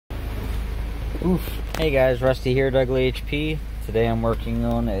Oof. Hey guys, Rusty here, Ugly HP. Today I'm working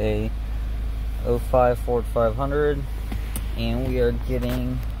on a 05 Ford 500 and we are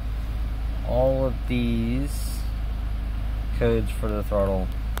getting all of these codes for the throttle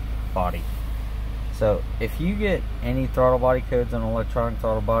body. So if you get any throttle body codes on an electronic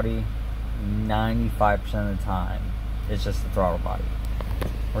throttle body, 95% of the time it's just the throttle body.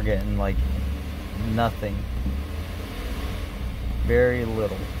 We're getting like nothing, very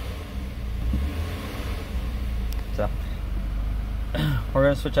little. So we're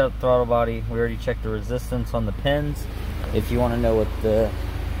going to switch out the throttle body. We already checked the resistance on the pins. If you want to know what the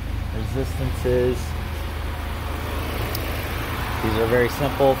resistance is, these are very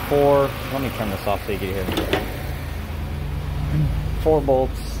simple. Let me turn this off so you can hear me. 4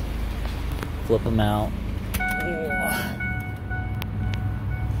 bolts, flip them out.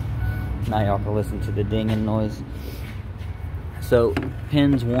 Now y'all can listen to the dinging noise. So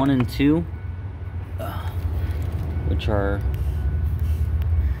pins 1 and 2, which are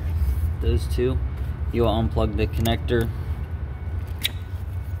those two, you'll unplug the connector.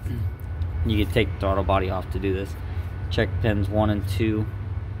 You can take the throttle body off to do this. Check pins 1 and 2.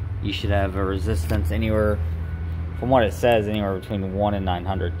 You should have a resistance anywhere, from what it says, anywhere between 1 and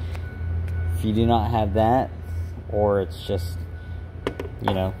 900. If you do not have that, or it's just,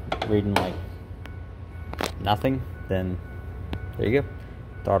 you know, reading like nothing, then there you go.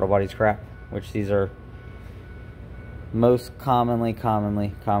 Throttle body's crap, which these are most commonly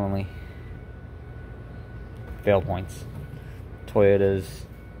fail points. Toyotas,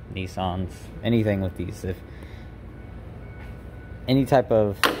 Nissans, anything with these. If any type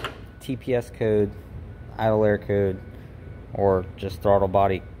of TPS code, idle air code, or just throttle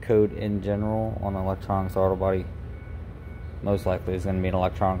body code in general on an electronic throttle body, most likely is going to be an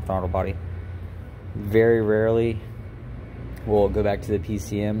electronic throttle body. Very rarely will it go back to the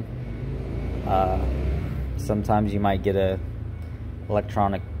PCM. Sometimes you might get a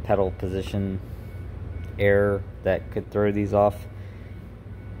electronic pedal position error that could throw these off,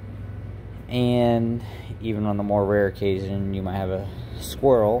 and even on the more rare occasion you might have a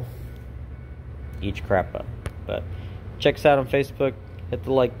squirrel eat your crap up. But check us out on Facebook, hit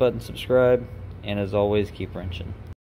the like button, subscribe, and as always, keep wrenching.